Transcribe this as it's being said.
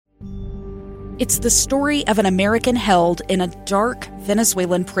It's the story of an American held in a dark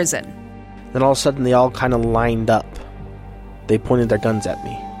Venezuelan prison. Then all of a sudden they all kind of lined up. They pointed their guns at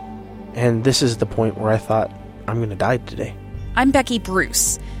me. And this is the point where I thought, I'm going to die today. I'm Becky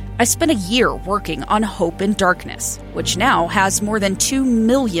Bruce. I spent a year working on Hope in Darkness, which now has more than 2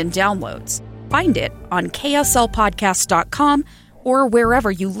 million downloads. Find it on kslpodcast.com or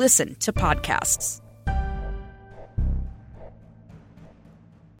wherever you listen to podcasts.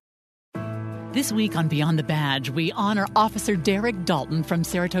 This week on Beyond the Badge, we honor Officer Derek Dalton from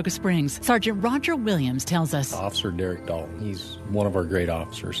Saratoga Springs. Sergeant Roger Williams tells us, Officer Derek Dalton, he's one of our great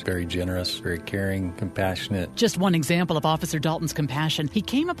officers. Very generous, very caring, compassionate. Just one example of Officer Dalton's compassion. He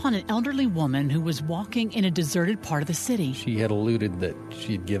came upon an elderly woman who was walking in a deserted part of the city. She had alluded that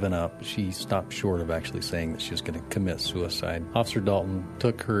she had given up. She stopped short of actually saying that she was going to commit suicide. Officer Dalton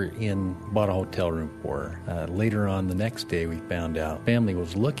took her in, bought a hotel room for her. Later on the next day, we found out family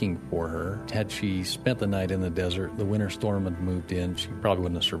was looking for her. Had she spent the night in the desert, the winter storm had moved in, she probably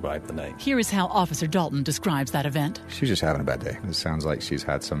wouldn't have survived the night. Here is how Officer Dalton describes that event. She was just having a bad day. It sounds like she's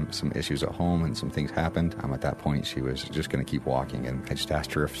had some issues at home and some things happened. At that point, she was just going to keep walking, and I just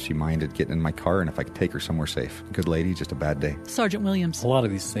asked her if she minded getting in my car and if I could take her somewhere safe. Good lady, just a bad day. Sergeant Williams. A lot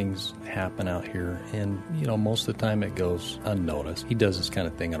of these things happen out here, and, most of the time it goes unnoticed. He does this kind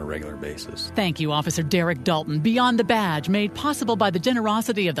of thing on a regular basis. Thank you, Officer Derek Dalton. Beyond the Badge, made possible by the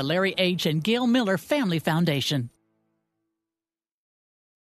generosity of the Larry H. and Gail Miller Family Foundation.